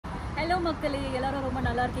Hello மக்களே, எல்லாரும் ரொம்ப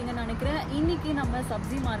நல்லா இருக்கீங்கன்னு நினைக்கிறேன். இன்னைக்கு நம்ம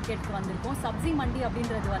சப்ஜி மார்க்கெட்டுக்கு வந்திருக்கோம். சப்ஜி மண்டி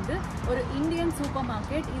அப்படின்றது வந்து ஒரு இந்தியன் சூப்பர்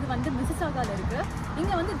மார்க்கெட். இது வந்து மிசிசாகால இருக்கு.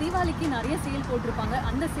 இங்க வந்து தீபாவளிக்கு நிறைய சேல் போட்டிருப்பாங்க.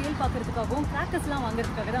 அந்த சேல் பார்க்கறதுக்காகவும் கிராக்கர்ஸ்லாம்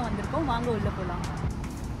வாங்குறதுக்காக தான் வந்திருக்கோம். வாங்க உள்ள போகலாம்.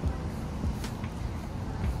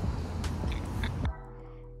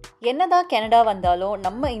 என்னதான் கனடா வந்தாலும்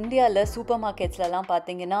நம்ம இந்தியாவில் சூப்பர் மார்க்கெட்ஸ்லலாம்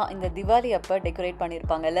பார்த்தீங்கன்னா இந்த திவாலி அப்போ டெக்கரேட்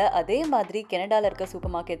பண்ணியிருப்பாங்கல்ல, அதே மாதிரி கனடாவில் இருக்க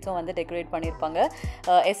சூப்பர் மார்க்கெட்ஸும் வந்து டெக்கரேட் பண்ணியிருப்பாங்க.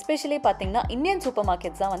 எஸ்பெஷலி பார்த்தீங்கன்னா இந்தியன் சூப்பர்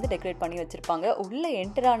மார்க்கெட்ஸ் தான் வந்து டெக்கரேட் பண்ணி வச்சுருப்பாங்க. உள்ளே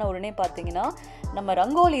என்டரான உடனே பார்த்தீங்கன்னா நம்ம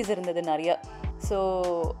ரங்கோலிஸ் இருந்தது நிறைய. ஸோ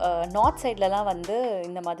நார்த் சைட்லலாம் வந்து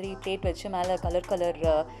இந்த மாதிரி பிளேட் வச்சு மேலே கலர்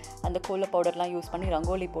அந்த கோல பவுடர்லாம் யூஸ் பண்ணி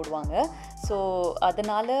ரங்கோலி போடுவாங்க. ஸோ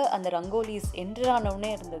அதனால் அந்த ரங்கோலிஸ்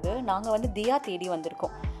என்டரானவுடனே இருந்தது. நாங்கள் வந்து தியா தேடி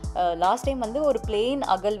வந்திருக்கோம். லாஸ்ட் டைம் வந்து ஒரு பிளெயின்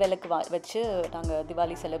அகல் விளக்கு வச்சு நாங்கள்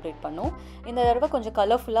திவாலி செலிப்ரேட் பண்ணோம். இந்த தடவை கொஞ்சம்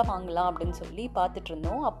கலர்ஃபுல்லாக வாங்கலாம் அப்படின்னு சொல்லி பார்த்துட்டு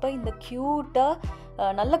இருந்தோம். அப்போ இந்த க்யூட்டாக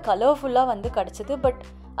நல்ல கலர்ஃபுல்லாக வந்து கிடச்சிது. பட்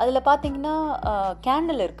அதில் பார்த்தீங்கன்னா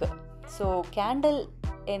கேண்டில் இருக்குது. ஸோ கேண்டில்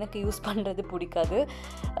எனக்கு யூஸ் பண்ணுறது பிடிக்காது.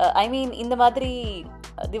 ஐ மீன் இந்த மாதிரி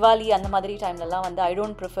திவாலி அந்த மாதிரி டைம்லலாம் வந்து I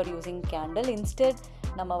don't prefer using candle. Instead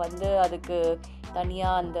நம்ம வந்து அதுக்கு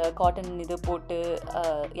தனியாக அந்த காட்டன் இது போட்டு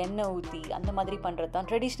எண்ணெய் ஊற்றி அந்த மாதிரி பண்ணுறது தான்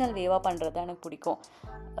ட்ரெடிஷ்னல் வேவாக பண்ணுறது தான் எனக்கு பிடிக்கும்.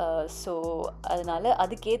 ஸோ அதனால்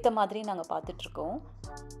அதுக்கேற்ற மாதிரி நாங்கள் பார்த்துட்ருக்கோம்.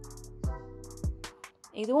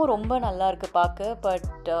 இதுவும் ரொம்ப நல்லா இருக்குது பார்க்க.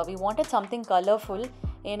 But we wanted something colourful.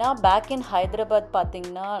 ஏன்னா பேக் இன் ஹைதராபாத்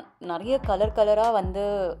பார்த்திங்கன்னா நிறைய கலராக வந்து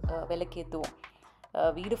விளக்கேற்றுவோம்.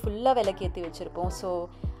 வீடு ஃபுல்லாக விளக்கேற்றி வச்சுருப்போம். ஸோ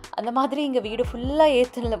அந்த மாதிரி இங்கே வீடு ஃபுல்லாக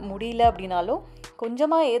ஏற்ற முடியல அப்படின்னாலும்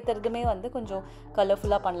கொஞ்சமாக ஏற்றுறதுமே வந்து கொஞ்சம்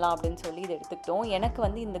கலர்ஃபுல்லாக பண்ணலாம் அப்படின்னு சொல்லி இதை எடுத்துக்கிட்டோம். எனக்கு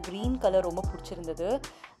வந்து இந்த க்ரீன் கலர் ரொம்ப பிடிச்சிருந்தது.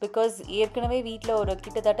 பிகாஸ் ஏற்கனவே வீட்டில் ஒரு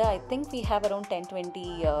கிட்டத்தட்ட I think we have around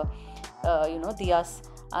 10-20 தியாஸ்.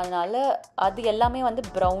 அதனால் அது எல்லாமே வந்து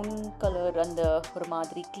ப்ரௌன் கலர், அந்த ஒரு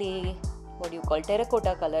மாதிரி கிளே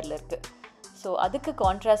டெரக்கோட்டா கலரில் இருக்குது. ஸோ அதுக்கு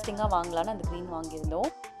கான்ட்ராஸ்டிங்காக வாங்கலான்னு அந்த க்ரீன்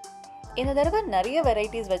வாங்கியிருந்தோம். இந்த தடவை நிறைய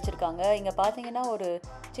வெரைட்டிஸ் வச்சுருக்காங்க. இங்கே பார்த்தீங்கன்னா ஒரு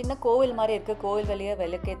சின்ன கோவில் மாதிரி இருக்குது. கோவில் வெளியே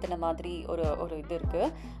விளக்கேற்றின மாதிரி ஒரு இது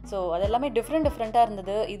இருக்குது. ஸோ அதெல்லாமே டிஃப்ரெண்ட்டாக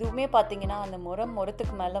இருந்தது. இதுவுமே பார்த்தீங்கன்னா அந்த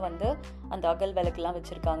முரத்துக்கு மேலே வந்து அந்த அகல் விளக்குலாம்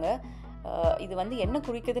வச்சுருக்காங்க. இது வந்து என்ன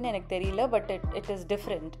குறிக்குதுன்னு எனக்கு தெரியல. But it is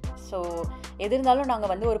different. So எது இருந்தாலும்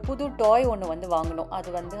நாங்கள் வந்து ஒரு புது டாய் ஒன்று வந்து வாங்கினோம். அது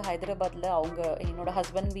வந்து ஹைதராபாத்தில் என்னோடய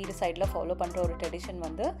ஹஸ்பண்ட் வீடு சைடில் ஃபாலோ பண்ணுற ஒரு ட்ரெடிஷன்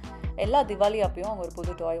வந்து எல்லா திவாலி அப்பையும் அவங்க ஒரு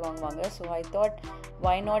புது டாய் வாங்குவாங்க. So I thought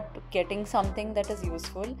why not getting something that is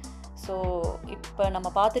useful. So இப்போ நம்ம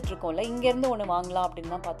பார்த்துட்ருக்கோம்ல, இங்கேருந்து ஒன்று வாங்கலாம்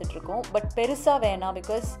அப்படின்னு தான் பார்த்துட்ருக்கோம். பட் பெருசாக வேணாம்.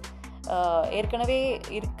 பிகாஸ் ஏற்கனவே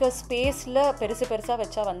இருக்க ஸ்பேஸில் பெருசாக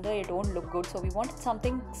வச்சா வந்து it don't look good. So we want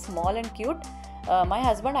something small and cute. My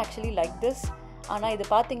husband actually like this. ஆனால் இது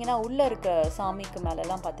பார்த்தீங்கன்னா உள்ளே இருக்க சாமிக்கு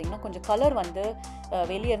மேலெலாம் பார்த்தீங்கன்னா கொஞ்சம் கலர் வந்து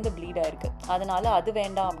வெளியேருந்து ப்ளீட் ஆகிருக்கு. அதனால் அது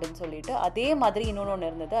வேண்டாம் அப்படின்னு சொல்லிட்டு அதே மாதிரி இன்னொன்று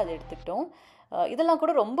இருந்தது, அதை எடுத்துக்கிட்டோம். இதெல்லாம்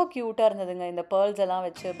கூட ரொம்ப க்யூட்டாக இருந்ததுங்க, இந்த பேர்ல்ஸ் எல்லாம்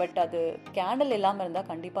வச்சு. பட் அது கேண்டில் இல்லாமல் இருந்தால்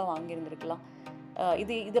கண்டிப்பாக வாங்கியிருந்துருக்கலாம்.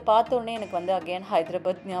 இதை பார்த்தோன்னே எனக்கு வந்து அகெயின்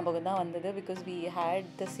ஹைதராபாத் ஞாபகம் தான் வந்தது. Because we had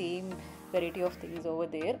the same variety of things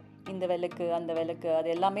over there. இந்த விளக்கு அந்த விளக்கு அது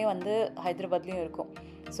எல்லாமே வந்து ஹைதராபாத்லேயும் இருக்கும்.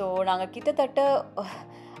 ஸோ நாங்கள் கிட்டத்தட்ட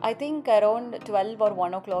I think around 12 or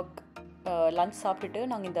 1 o'clock lunch சாப்பிட்டுட்டு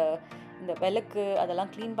நாங்கள் இந்த விளக்கு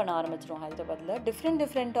அதெல்லாம் க்ளீன் பண்ண ஆரம்பிச்சிடும். ஹைதராபாத்தில்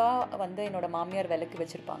டிஃப்ரெண்ட்டாக வந்து என்னோடய மாமியார் விளக்கு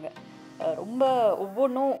வச்சுருப்பாங்க. ரொம்ப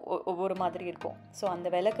ஒவ்வொன்றும் ஒவ்வொரு மாதிரி இருக்கும். ஸோ அந்த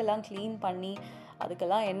விளக்கெல்லாம் க்ளீன் பண்ணி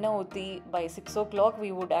அதுக்கெல்லாம் எண்ணெய் ஊற்றி by 6 o'clock we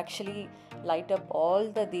would actually light up all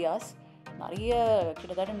the diyas. நிறைய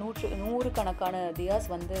கிட்டத்தட்ட 100 கணக்கான தியாஸ்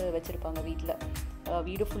வந்து வச்சுருப்பாங்க வீட்டில்.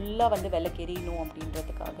 வீடு ஃபுல்லாக வந்து விளக்கெரியணும்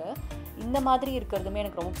அப்படின்றதுக்காக. இந்த மாதிரி இருக்கிறதுமே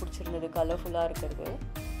எனக்கு ரொம்ப பிடிச்சிருந்தது, கலர்ஃபுல்லாக இருக்கிறது.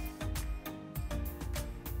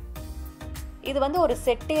 இது வந்து ஒரு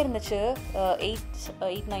செட்டே இருந்துச்சு.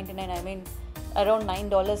 $8.99, ஐ மீன் அரௌண்ட்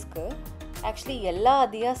 $9. ஆக்சுவலி எல்லா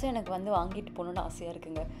தியாஸும் எனக்கு வந்து வாங்கிட்டு போகணுன்னு ஆசையாக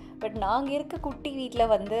இருக்குங்க. பட் நாங்கள் இருக்க குட்டி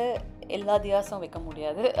வீட்டில் வந்து எல்லா தியாஸும் வைக்க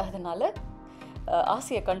முடியாது. அதனால்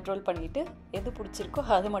ஆசையை கண்ட்ரோல் பண்ணிவிட்டு எது பிடிச்சிருக்கோ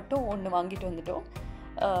அது மட்டும் ஒன்று வாங்கிட்டு வந்துட்டோம்.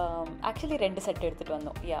 ஆக்சுவலி 2 செட் எடுத்துகிட்டு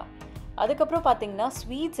வந்தோம். அதுக்கப்புறம் பார்த்திங்கன்னா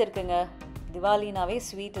ஸ்வீட்ஸ் இருக்குங்க. திவாலினாவே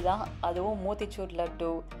ஸ்வீட்டு தான். அதுவும் மோத்திச்சூர்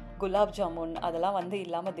லட்டு, குலாப் ஜாமுன் அதெல்லாம் வந்து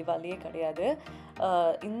இல்லாமல் திவாலியே கிடையாது.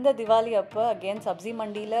 இந்த திவாலி அப்போ அகெயின் சப்ஜி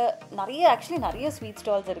மண்டியில் நிறைய ஸ்வீட்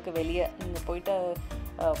ஸ்டால்ஸ் இருக்குது வெளியே. நீங்கள் போயிட்டு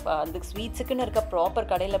அந்த ஸ்வீட்ஸுக்குன்னு இருக்க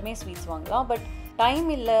ப்ராப்பர் கடையிலுமே ஸ்வீட்ஸ் வாங்கலாம். பட் டைம்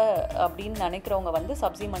இல்லை அப்படின்னு நினைக்கிறவங்க வந்து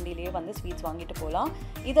சப்ஜி மண்டியிலேயே வந்து ஸ்வீட்ஸ் வாங்கிட்டு போகலாம்.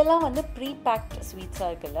 இதெல்லாம் வந்து ப்ரீ பேக்ட் ஸ்வீட்ஸாக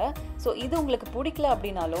இருக்குல்ல. ஸோ இது உங்களுக்கு பிடிக்கல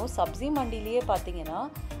அப்படின்னாலும் சப்ஜி மண்டியிலேயே பார்த்தீங்கன்னா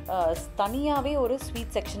தனியாகவே ஒரு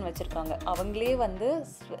ஸ்வீட் செக்ஷன் வச்சுருக்காங்க. அவங்களே வந்து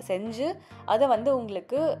செஞ்சு அதை வந்து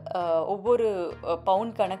உங்களுக்கு ஒவ்வொரு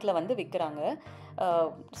பவுண்ட் கணக்கில் வந்து விற்கிறாங்க.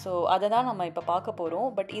 ஸோ அதை தான் நம்ம இப்போ பார்க்க போகிறோம்.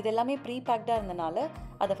 பட் இது எல்லாமே ப்ரீ பேக்டாக இருந்தனால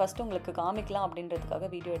அதை ஃபஸ்ட்டு உங்களுக்கு காமிக்கலாம் அப்படின்றதுக்காக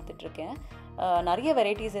வீடியோ எடுத்துகிட்ருக்கேன். நிறைய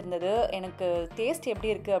வெரைட்டிஸ் இருந்தது. எனக்கு டேஸ்ட்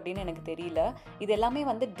எப்படி இருக்குது அப்படின்னு எனக்கு தெரியல. இது எல்லாமே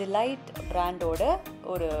வந்து டிலைட் பிராண்டோட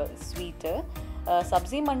ஒரு ஸ்வீட்டு.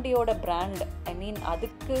 சப்ஜி மண்டியோட பிராண்ட், ஐ மீன்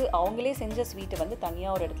அதுக்கு அவங்களே செஞ்ச ஸ்வீட்டு வந்து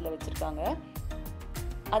தனியாக ஒரு இடத்துல வச்சுருக்காங்க.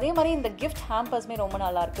 அதே மாதிரி இந்த கிஃப்ட் ஹேம்பர்ஸுமே ரொம்ப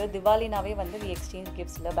நல்லாயிருக்கு. திவாலினாவே வந்து we exchange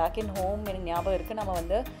கிஃப்ட்ஸில் back in home எனக்கு ஞாபகம் இருக்குது. நம்ம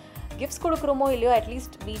வந்து கிஃப்ட்ஸ் கொடுக்குறோமோ இல்லையோ,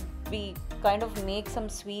 at least we kind of make some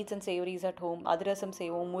sweets and savouries at home. அதிரசம்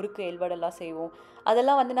செய்வோம், முறுக்கு எல்வடெல்லாம் செய்வோம்.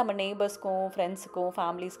 அதெல்லாம் வந்து நம்ம நெய்பர்ஸ்க்கும் ஃப்ரெண்ட்ஸுக்கும்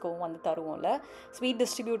ஃபேமிலிஸ்க்கும் வந்து தருவோம்ல, ஸ்வீட்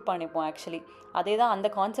டிஸ்ட்ரிபியூட் பண்ணிப்போம். ஆக்சுவலி அதே தான், அந்த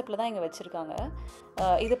கான்செப்டில் தான் இங்கே வச்சுருக்காங்க.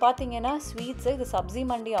 இது பார்த்திங்கன்னா ஸ்வீட்ஸு, இது சப்ஜி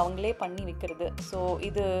மண்டி அவங்களே பண்ணி விற்கிறது. ஸோ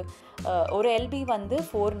இது ஒரு எல்பி வந்து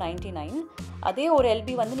 499. அதே ஒரு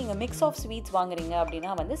எல்பி வந்து நீங்கள் மிக்ஸ் ஆஃப் ஸ்வீட்ஸ் வாங்குறீங்க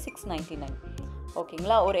அப்படின்னா வந்து 699.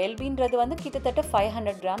 ஓகேங்களா. ஒரு எல்பின்றது வந்து கிட்டத்தட்ட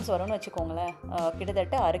 500 கிராம்ஸ் வரும்னு வச்சுக்கோங்களேன்.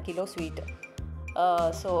 கிட்டத்தட்ட 1/2 கிலோ ஸ்வீட்டு.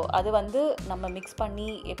 ஸோ அது வந்து நம்ம மிக்ஸ் பண்ணி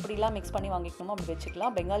எப்படிலாம் மிக்ஸ் பண்ணி வாங்கிக்கணுமோ அப்படி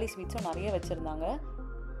வச்சுக்கலாம். பெங்காலி ஸ்வீட்ஸும் நிறைய வச்சுருந்தாங்க.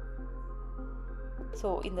 ஸோ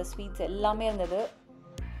இந்த ஸ்வீட்ஸ் எல்லாமே இருந்தது.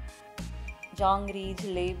 ஜாங்கிரி,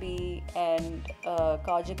 ஜிலேபி அண்ட்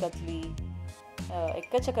காஜு கத்லி,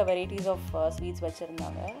 எக்கச்சக்க வெரைட்டிஸ் ஆஃப் ஸ்வீட்ஸ்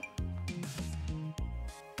வச்சுருந்தாங்க.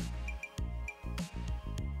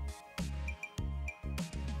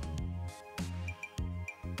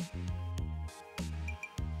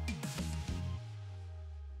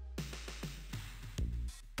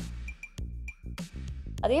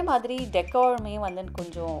 அதே மாதிரி டெக்காருமே வந்து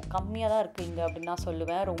கொஞ்சம் கம்மியாக தான் இருக்குது இங்கே அப்படின்னு நான்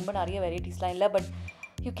சொல்லுவேன். ரொம்ப நிறைய வெரைட்டிஸ்லாம் இல்லை. But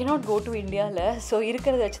you cannot go to இந்தியாவில். ஸோ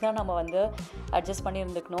இருக்கிறத வச்சு தான் நம்ம வந்து அட்ஜஸ்ட் பண்ணி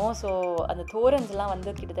இருந்துக்கணும். ஸோ அந்த தோரன்ஸ்லாம்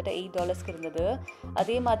வந்து கிட்டத்தட்ட $8 இருந்தது.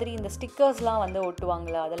 அதே மாதிரி இந்த ஸ்டிக்கர்ஸ்லாம் வந்து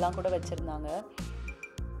ஒட்டுவாங்களே, அதெல்லாம் கூட வச்சுருந்தாங்க.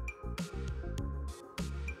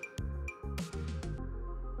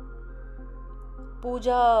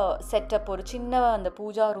 பூஜா செட்டப், ஒரு சின்ன அந்த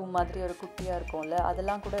பூஜா ரூம் மாதிரி ஒரு குட்டியாக இருக்கும்ல,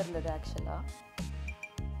 அதெல்லாம் கூட இருந்தது ஆக்சுவலாக.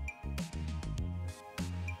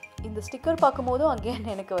 இந்த ஸ்டிக்கர் பார்க்கும்போதும் அகெயின்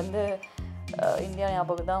எனக்கு வந்து இந்தியா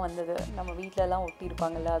ஞாபகம் தான் வந்தது. நம்ம வீட்டிலலாம்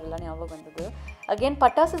ஒட்டியிருப்பாங்கல்ல, அதெல்லாம் ஞாபகம் வந்தது. அகெயின்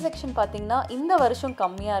பட்டாசு செக்ஷன் பார்த்திங்கன்னா இந்த வருஷம்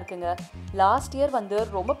கம்மியாக இருக்குங்க. லாஸ்ட் இயர் வந்து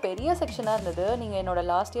ரொம்ப பெரிய செக்ஷனாக இருந்தது. நீங்கள் என்னோடய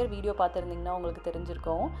லாஸ்ட் இயர் வீடியோ பார்த்துருந்தீங்கன்னா உங்களுக்கு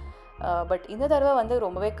தெரிஞ்சிருக்கும். பட் இந்த தடவை வந்து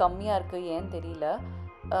ரொம்பவே கம்மியாக இருக்குது. ஏன்னு தெரியல.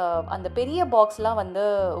 அந்த பெரிய பாக்ஸ்லாம் வந்து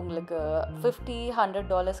உங்களுக்கு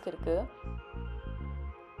 $50-100 இருக்குது.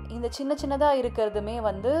 இந்த சின்ன சின்னதாக இருக்கிறதுமே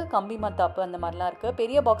வந்து கம்பி மத்தாப்பு அந்த மாதிரிலாம் இருக்குது.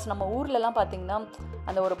 பெரிய பாக்ஸ் நம்ம ஊர்லலாம் பார்த்திங்கன்னா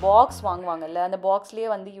அந்த ஒரு பாக்ஸ் வாங்குவாங்கல்ல, அந்த பாக்ஸ்லேயே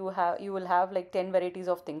வந்து you will have like 10 varieties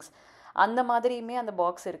of things. அந்த மாதிரியுமே அந்த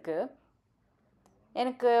பாக்ஸ் இருக்குது.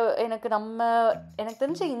 எனக்கு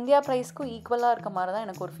தெரிஞ்ச இந்தியா ப்ரைஸ்க்கும் ஈக்குவலாக இருக்க மாதிரி தான்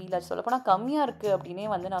எனக்கு ஒரு ஃபீல் ஆச்சு. சொல்லப்போனால் கம்மியாக இருக்குது அப்படின்னே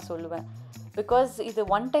வந்து நான் சொல்லுவேன். பிகாஸ் இது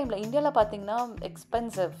ஒன் டைமில் இந்தியாவில் பார்த்திங்கன்னா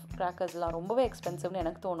எக்ஸ்பென்சிவ், கிராக்கர்ஸ்லாம் ரொம்பவே எக்ஸ்பென்சிவ்னு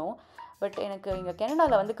எனக்கு தோணும். பட் எனக்கு இங்கே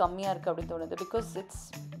கனடாவில் வந்து கம்மியாக இருக்குது அப்படின்னு தோணுது. Because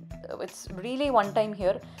it's really one time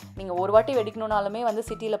here. நீங்கள் ஒரு வாட்டி வெடிக்கணுன்னாலுமே வந்து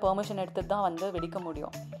சிட்டியில் பெர்மிஷன் எடுத்துட்டு தான் வந்து வெடிக்க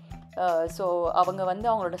முடியும். ஸோ அவங்க வந்து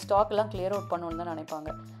அவங்களோட ஸ்டாக்லாம் கிளியர் அவுட் பண்ணணுன்னு தான் நினைப்பாங்க.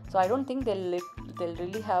 So I don't think they'll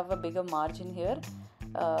really have a bigger margin here.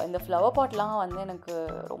 இந்த ஃப்ளவர் பாட்லாம் வந்து எனக்கு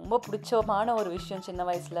ரொம்ப பிடிச்சமான ஒரு விஷயம் சின்ன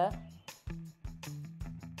வயசில்.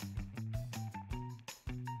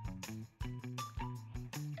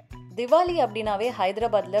 திவாலி அப்படின்னாவே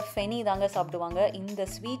ஹைதராபாத்தில் ஃபெனி தாங்க சாப்பிடுவாங்க. இந்த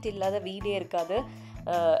ஸ்வீட் இல்லாத வீடே இருக்காது.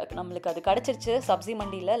 நம்மளுக்கு அது கிடச்சிருச்சு சப்ஜி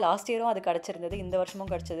மண்டியில். லாஸ்ட் இயரும் அது கிடச்சிருந்தது, இந்த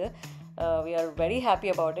வருஷமும் கிடச்சிது. we are very happy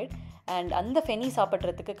about it. And அந்த ஃபெனி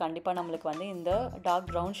சாப்பிட்றதுக்கு கண்டிப்பாக நம்மளுக்கு வந்து இந்த டார்க்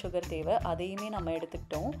ப்ரௌன் சுகர் தேவை. அதையுமே நம்ம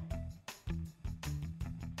எடுத்துக்கிட்டோம்.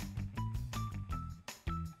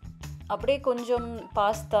 அப்படியே கொஞ்சம்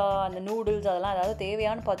பாஸ்தா, அந்த நூடுல்ஸ் அதெல்லாம் ஏதாவது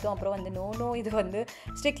தேவையானு பார்த்தோம். அப்புறம் வந்து நோ இது வந்து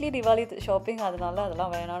ஸ்ட்ரிக்ட்லி திவாலி ஷாப்பிங்,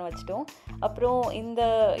 அதெல்லாம் வேணான்னு வச்சுட்டோம். அப்புறம் இந்த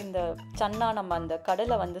சன்னா நம்ம அந்த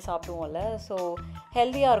கடலை வந்து சாப்பிடுவோம்ல, ஸோ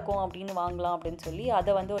ஹெல்த்தியாக இருக்கும் அப்படின்னு வாங்கலாம் அப்படின்னு சொல்லி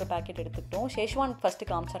அதை வந்து ஒரு பேக்கெட் எடுத்துக்கிட்டோம். ஷேஷ்வான் ஃபஸ்ட்டு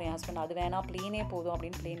காமிச்சார் என் ஹஸ்பண்ட். அது வேணாம், ப்ளேனே போதும்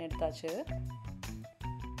அப்படின்னு ப்ளேன் எடுத்தாச்சு.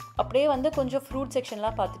 அப்படியே வந்து கொஞ்சம் ஃப்ரூட்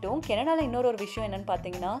செக்ஷன்லாம் பார்த்துட்டோம். கனடாவில் இன்னொரு ஒரு விஷயம் என்னென்னு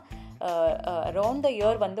பார்த்தீங்கன்னா, அரவுண்ட் த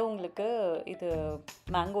இயர் வந்து உங்களுக்கு இது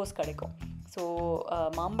மேங்கோஸ் கிடைக்கும். ஸோ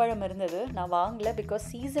மாம்பழம் இருந்தது, நான் வாங்கலை. பிகாஸ்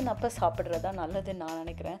சீசன் அப்போ சாப்பிட்றது தான் நல்லதுன்னு நான்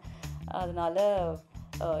நினைக்கிறேன். அதனால்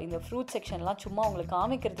இந்த ஃப்ரூட் செக்ஷன்லாம் சும்மா உங்களுக்கு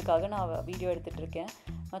காமிக்கிறதுக்காக நான் வீடியோ எடுத்துகிட்டு இருக்கேன்.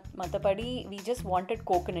 மற்றபடி வி ஜஸ்ட் வாண்டட்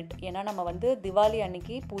கோகனட். ஏன்னா நம்ம வந்து திவாலி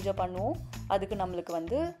அன்னைக்கு பூஜை பண்ணுவோம், அதுக்கு நம்மளுக்கு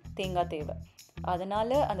வந்து தேங்காய் தேவை.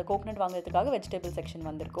 அதனால் அந்த கோகனட் வாங்குறதுக்காக வெஜிடபிள் செக்ஷன்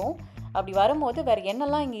வந்திருக்கோம். அப்படி வரும்போது வேறு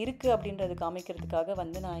என்னெல்லாம் இங்கே இருக்குது அப்படின்றது காமிக்கிறதுக்காக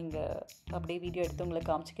வந்து நான் இங்கே அப்படியே வீடியோ எடுத்து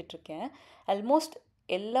உங்களுக்கு காமிச்சிக்கிட்டு இருக்கேன். ஆல்மோஸ்ட்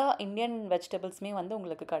எல்லா இந்தியன் வெஜிடபிள்ஸுமே வந்து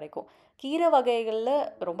உங்களுக்கு கிடைக்கும். கீரை வகைகளில்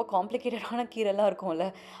ரொம்ப காம்ப்ளிகேட்டடான கீரைலாம் இருக்கும்ல,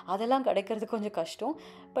 அதெல்லாம் கிடைக்கிறது கொஞ்சம் கஷ்டம்.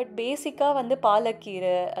 பட் பேசிக்காக வந்து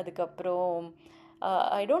பாலக்கீரை, அதுக்கப்புறம்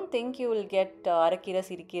I don't think you will get அரைக்கீரை,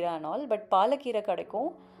 சிறுகீரை அண்ட் ஆல். பட் பாலக்கீரை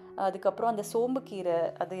கிடைக்கும். அதுக்கப்புறம் அந்த சோம்பு கீரை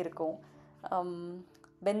அது இருக்கும்.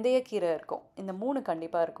 வெந்தயக்கீரை இருக்கும். இந்த 3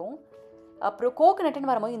 கண்டிப்பாக இருக்கும். அப்புறம் கோகனட்டுன்னு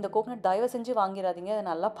வரும்போது, இந்த கோகனட் தயவு செஞ்சு வாங்கிடாதீங்க. அதை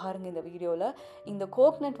நல்லா பாருங்கள் இந்த வீடியோவில். இந்த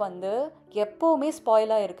கோகனட் வந்து எப்போவுமே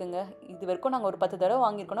ஸ்பாயிலாக இருக்குங்க. இது வரைக்கும் நாங்கள் ஒரு 10 தடவை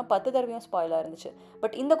வாங்கியிருக்கோன்னா 10 தடவையும் ஸ்பாயிலாக இருந்துச்சு.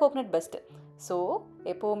 பட் இந்த கோகனட் பெஸ்ட்டு. ஸோ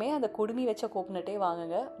எப்போவுமே அந்த குடுமி வச்ச கோகனட்டே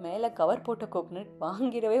வாங்குங்க. மேலே கவர் போட்ட கோகனட்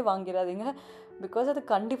வாங்கிடாதீங்க. பிகாஸ் அது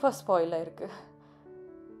கண்டிப்பாக ஸ்பாயிலாக இருக்குது.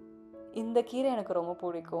 இந்த கீரை எனக்கு ரொம்ப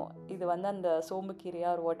பிடிக்கும். இது வந்து அந்த சோம்பு கீரையா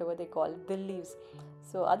ஒரு வாட் எவர் தே கால் தில் லீவ்ஸ்.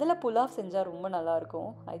 ஸோ அதில் புலாவ் செஞ்சால் ரொம்ப நல்லாயிருக்கும்.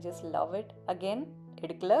 I just love it. Again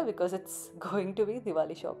எடுக்கல because it's going to be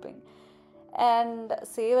Diwali shopping. And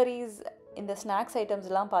savouries, இந்த ஸ்நாக்ஸ்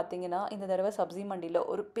ஐட்டம்ஸ்லாம் பார்த்தீங்கன்னா இந்த தடவை சப்ஜி மண்டியில்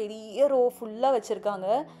ஒரு பெரிய ரோ ஃபுல்லாக வச்சுருக்காங்க.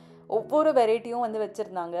 ஒவ்வொரு வெரைட்டியும் வந்து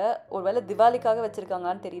வச்சுருந்தாங்க. ஒரு வேளை திவாலிக்காக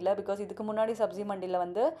வச்சுருக்காங்கன்னு தெரியல. பிகாஸ் இதுக்கு முன்னாடி சப்ஜி மண்டியில்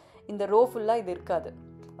வந்து இந்த ரோ ஃபுல்லாக இது இருக்காது.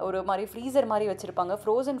 ஒரு மாதிரி ஃப்ரீசர் மாதிரி வச்சுருப்பாங்க.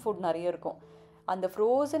 ஃப்ரோசன் ஃபுட் நிறைய இருக்கும். அந்த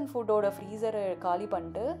ஃப்ரோசன் ஃபுட்டோட ஃப்ரீசரை காலி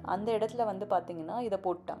பண்ணிட்டு அந்த இடத்துல வந்து பார்த்திங்கன்னா இதை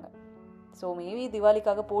போட்டாங்க. ஸோ மேபி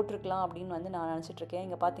திவாலிக்காக போட்டிருக்கலாம் அப்படின்னு வந்து நான் நினச்சிட்ருக்கேன்.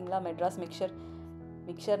 இங்கே பார்த்தீங்களா மெட்ராஸ்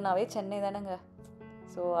மிக்சர்னாவே சென்னை தானேங்க.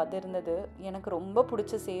 ஸோ அது இருந்தது. எனக்கு ரொம்ப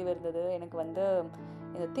பிடிச்ச சேவ் இருந்தது. எனக்கு வந்து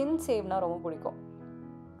இந்த தின் சேவ்னால் ரொம்ப பிடிக்கும்.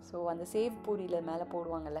 ஸோ அந்த சேவ் பூரியில் மேலே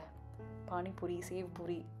போடுவாங்கள்ல, பானிபூரி, சேவ்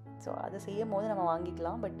பூரி. ஸோ அதை செய்யும் போது நம்ம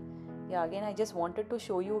வாங்கிக்கலாம். But again I just wanted to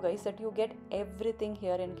show you guys that you get everything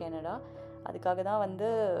here in Canada. அதுக்காக தான் வந்து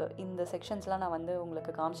இந்த செக்ஷன்ஸ்லாம் நான் வந்து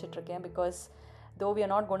உங்களுக்கு காமிச்சிட்ருக்கேன். Because though we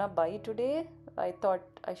are not gonna buy today, I thought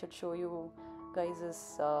I should show you guys is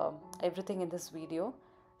everything in this video.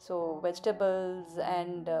 So vegetables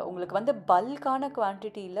and உங்களுக்கு வந்து பல்கான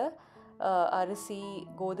குவான்டிட்டியில் அரிசி,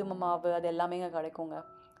 கோதுமை மாவு அது எல்லாமே இங்கே கிடைக்குங்க.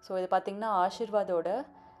 ஸோ இது பார்த்திங்கன்னா ஆஷிர்வாதோட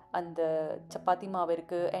அந்த சப்பாத்தி மாவு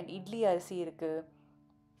இருக்குது அண்ட் இட்லி அரிசி இருக்குது.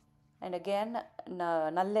 அண்ட் அகேன்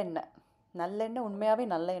நல்லெண்ணெய் உண்மையாகவே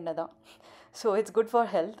நல்ல எண்ணெய் தான். So it's good for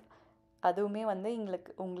health. அதுவுமே வந்து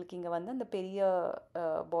உங்களுக்கு இங்கே வந்து அந்த பெரிய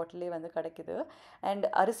பாட்டிலே வந்து கிடைக்குது. அண்ட்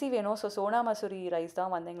அரிசி வேணும். ஸோ சோனா மசூரி ரைஸ்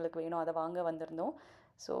தான் வந்து எங்களுக்கு வேணும். அதை வாங்க வந்திருந்தோம்.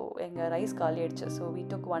 ஸோ எங்கள் ரைஸ் காலி ஆயிடுச்சு. So we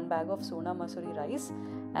took 1 bag of Sona Masoori rice.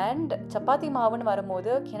 And chapati மாவுன்னு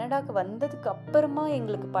வரும்போது கனடாவுக்கு வந்ததுக்கு அப்புறமா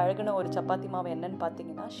எங்களுக்கு பழகின ஒரு சப்பாத்தி மாவு என்னன்னு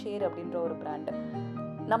பார்த்தீங்கன்னா ஷேர் அப்படின்ற ஒரு பிராண்டு.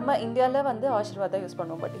 நம்ம இந்தியாவில் வந்து ஆஷிர்வாத் தான் யூஸ்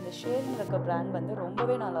பண்ணுவோம். பட் இந்த ஷேர்னு இருக்க பிராண்ட் வந்து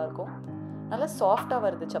ரொம்பவே நல்லாயிருக்கும். நல்லா சாஃப்டாக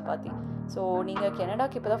வருது சப்பாத்தி. ஸோ நீங்கள்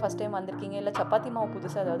கனடாக்கு இப்போ தான் ஃபஸ்ட் டைம் வந்திருக்கீங்க, இல்லை சப்பாத்தி மாவு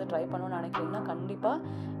புதுசாக ஏதாவது ட்ரை பண்ணணும்னு நினைக்கிறீங்கன்னா கண்டிப்பாக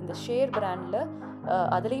இந்த ஷேர் பிராண்டில்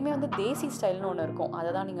அதுலேயுமே வந்து தேசி ஸ்டைல்னு ஒன்று இருக்கும்.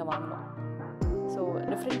 அதை தான் நீங்கள் வாங்கணும். ஸோ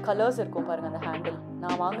டிஃப்ரெண்ட் கலர்ஸ் இருக்கும் பாருங்கள் அந்த ஹேண்டில்.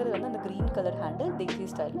 நான் வாங்குறது வந்து அந்த க்ரீன் கலர் ஹேண்டில், தேசி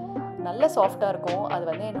ஸ்டைல். நல்ல சாஃப்டாக இருக்கும். அது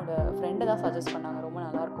வந்து என்னோடய ஃப்ரெண்டு தான் சஜஸ்ட் பண்ணாங்க, ரொம்ப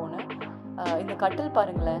நல்லாயிருக்கும்னு. இந்த கட்டில்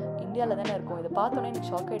பாருங்களேன், இந்தியாவில் தானே இருக்கும். இதை பார்த்தோன்னே எனக்கு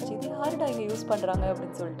ஷாக் ஆகிடுச்சு. இது யாருடா இங்கே யூஸ் பண்ணுறாங்க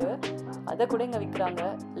அப்படின்னு சொல்லிட்டு. அதை கூட இங்கே விற்கிறாங்க.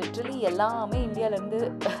 லிட்ரலி எல்லாமே இந்தியாவிலேருந்து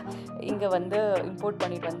இங்கே வந்து இம்போர்ட்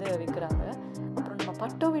பண்ணிட்டு வந்து விற்கிறாங்க. அப்புறம் நம்ம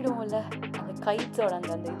பட்டம் விடுவோம்ல, அந்த கைட்ஸோட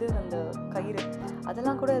அந்த கயிறு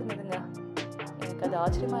அதெல்லாம் கூட இருந்ததுங்க. எனக்கு அது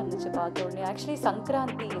ஆச்சரியமாக இருந்துச்சு பார்த்த உடனே. ஆக்சுவலி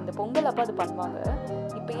சங்கராந்தி இந்த பொங்கல் அப்போ அது பண்ணுவாங்க.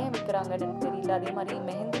 இப்போ ஏன் விற்கிறாங்கன்னு எனக்கு தெரியல. அதே மாதிரி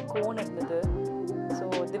மெஹந்தி கோன் இருந்தது. ஸோ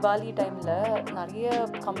திவாலி டைமில் நிறைய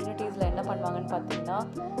கம்யூனிட்டிஸில் என்ன பண்ணுவாங்கன்னு பார்த்தீங்கன்னா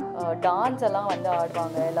டான்ஸ் எல்லாம் வந்து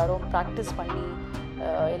ஆடுவாங்க. எல்லோரும் ப்ராக்டிஸ் பண்ணி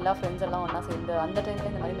எல்லா ஃப்ரெண்ட்ஸ் எல்லாம் ஒன்றா சேர்ந்து அந்த டைமில்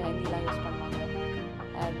இந்த மாதிரி மெஹந்திலாம் யூஸ் பண்ணுவாங்க.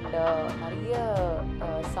 அண்ட் நிறைய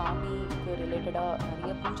சாமிக்கு ரிலேட்டடாக,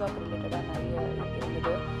 நிறைய பூஜாவுக்கு ரிலேட்டடாக நிறைய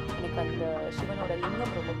இருந்தது. எனக்கு அந்த சிவனோட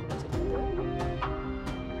லிங்கம் ரொம்ப பிடிச்சிருந்தது.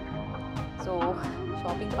 ஸோ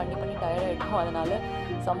ஷாப்பிங் பண்ணி டயர்ட் ஆகிட்டோம். அதனால்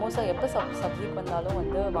சமோசா எப்போ சப்ஜிக்கு வந்தாலும்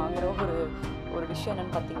வந்து வாங்குகிற ஒரு விஷயம்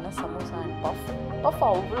என்னென்னு பார்த்தீங்கன்னா சமோசா அண்ட் பஃப்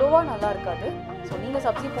அவ்வளோவா நல்லா இருக்காது. ஸோ நீங்கள்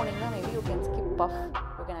சப்ஜி போனீங்கன்னா maybe you can skip puff,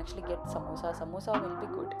 you can actually get samosa will be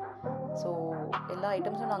good. So எல்லா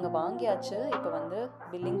ஐட்டம்ஸும் நாங்கள் வாங்கியாச்சு. இப்போ வந்து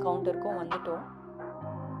பில்லிங் கவுண்டருக்கும் வந்துட்டோம்.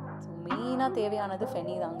 ஸோ மெயினாக தேவையானது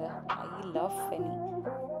ஃபெனி தாங்க. I love Fenny.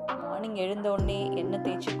 மார்னிங் எழுந்தோடனே எண்ணெய்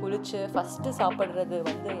தேய்ச்சி குளித்து ஃபஸ்ட்டு சாப்பிட்றது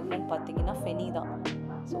வந்து என்னன்னு பார்த்தீங்கன்னா ஃபெனி தான்.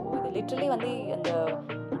 ஸோ இது லிட்ரலி வந்து அந்த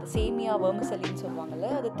சேமியா வெர்மிசெல்லின்னு சொல்லுவாங்கள்ல,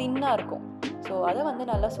 அது தின்னாக இருக்கும். ஸோ அதை வந்து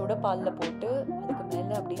நல்லா சுட பாலில் போட்டு அதுக்கு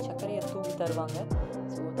மேலே அப்படியே சர்க்கரையை தூவி தருவாங்க.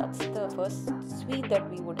 So that's the first sweet that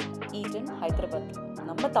we would eat இன் ஹைதராபாத்.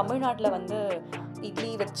 நம்ம தமிழ்நாட்டில் வந்து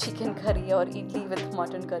இட்லி வித் சிக்கன் கறி ஆர் இட்லி வித்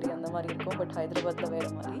மட்டன் கறி அந்த மாதிரி இருக்கும். பட் ஹைதராபாத்தில்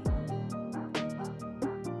வேறு மாதிரி.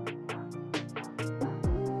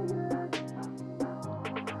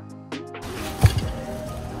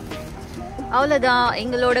 அவ்வளோதான்,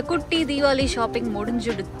 எங்களோட குட்டி Deepavali shopping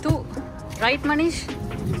முடிஞ்சுடுத்து. Right, Manish?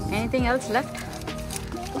 Anything else left?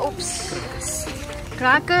 Oops.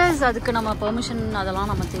 Crackers, அதுக்கு நம்ம பெர்மிஷன்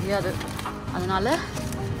அதெல்லாம் நம்ம தெரியாது. அதனால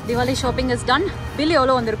Diwali shopping is done. Bill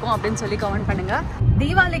எவ்வளோ வந்திருக்கும் அப்படின்னு சொல்லி கமெண்ட் பண்ணுங்க.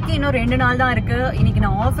 தீபாவளிக்கு இன்னும் 2 நாள் தான் இருக்கு. இன்னைக்கு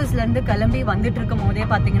நான் ஆஃபீஸ்ல இருந்து கிளம்பி வந்துட்டு இருக்கும் போதே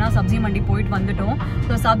பாத்தீங்கன்னா சப்ஜி மண்டி போயிட்டு வந்துட்டோம்.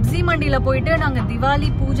 ஸோ சப்ஜி மண்டியில போயிட்டு நாங்கள் திவாலி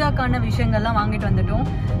பூஜாக்கான விஷயங்கள்லாம் வாங்கிட்டு வந்துட்டோம்.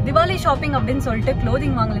 திவாலி ஷாப்பிங் அப்படின்னு சொல்லிட்டு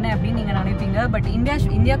க்ளோதிங் வாங்கலன்னா அப்படின்னு நீங்க நினைப்பீங்க. பட்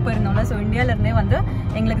இந்தியாவுக்கு போயிருந்தோம்ல, ஸோ இந்தியால இருந்தே வந்து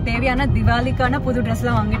எங்களுக்கு தேவையான திவாலிக்கான புது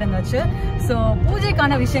ட்ரெஸ்லாம் வாங்கிட்டு வந்தாச்சு. ஸோ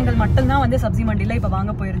பூஜைக்கான விஷயங்கள் மட்டும்தான் வந்து சப்ஜி மண்டியில இப்போ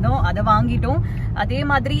வாங்க போயிருந்தோம். அதை வாங்கிட்டோம். அதே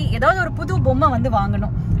மாதிரி ஏதாவது ஒரு புது பொம்மை வந்து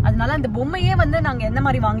வாங்கணும். அதனால அந்த பொம்மையே வந்து நாங்கள் எந்த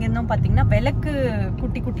மாதிரி வாங்கியிருந்தோம் பார்த்தீங்கன்னா, விளக்கு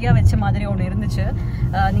குட்டி குட்டியாக வச்ச மாதிரி ஒன்று இருந்துச்சு.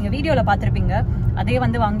 நீங்கள் வீடியோவில் பார்த்துருப்பீங்க. அதே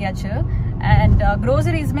வந்து வாங்கியாச்சு. அண்ட்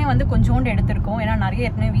க்ரோசரிஸுமே வந்து கொஞ்சோண்டு எடுத்திருக்கோம். ஏன்னா நிறைய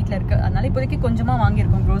ஏற்கனவே வீட்டில் இருக்குது. அதனால இப்போதைக்கு கொஞ்சமாக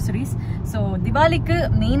வாங்கியிருக்கோம் க்ரோசரிஸ். ஸோ திவாலிக்கு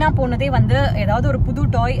மெயினாக போனதே வந்து ஏதாவது ஒரு புது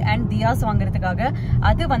டாய் அண்ட் தியாஸ் வாங்குறதுக்காக.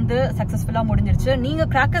 அது வந்து சக்ஸஸ்ஃபுல்லாக முடிஞ்சிருச்சு. நீங்கள்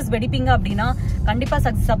கிராக்கர்ஸ் வெடிப்பீங்க அப்படின்னா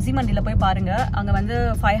கண்டிப்பாக சப்ஜி மண்டியில் போய் பாருங்கள். அங்கே வந்து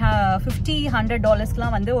 $50-100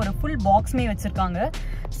 வந்து ஒரு ஃபுல் பாக்ஸ்மே வச்சுருக்காங்க.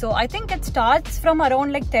 So I think it starts from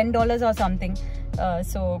around like $10 or something.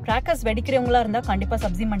 So crackers வெடிக்கிறவங்களா இருந்தால் கண்டிப்பாக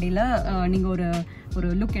சப்ஜி மண்டியில் நீங்கள் ஒரு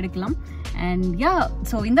லுக் எடுக்கலாம். அண்ட் யா,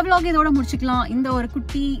 ஸோ இந்த vlog இதோட முடிச்சுக்கலாம். இந்த ஒரு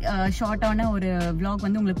குட்டி ஷார்ட்டான ஒரு vlog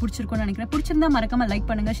வந்து உங்களுக்கு பிடிச்சிருக்கும்னு நினைக்கிறேன். பிடிச்சிருந்தா மறக்காம லைக்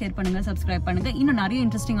பண்ணுங்க, ஷேர் பண்ணுங்க, சப்ஸ்கிரைப் பண்ணுங்க. இன்னும் நிறைய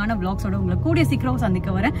இன்ட்ரெஸ்டிங்கான vlogsோட உங்களுக்கு கூடிய சீக்கிரம்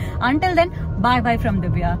சந்திக்க வரேன். Until then, bye from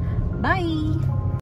Divya. Bye.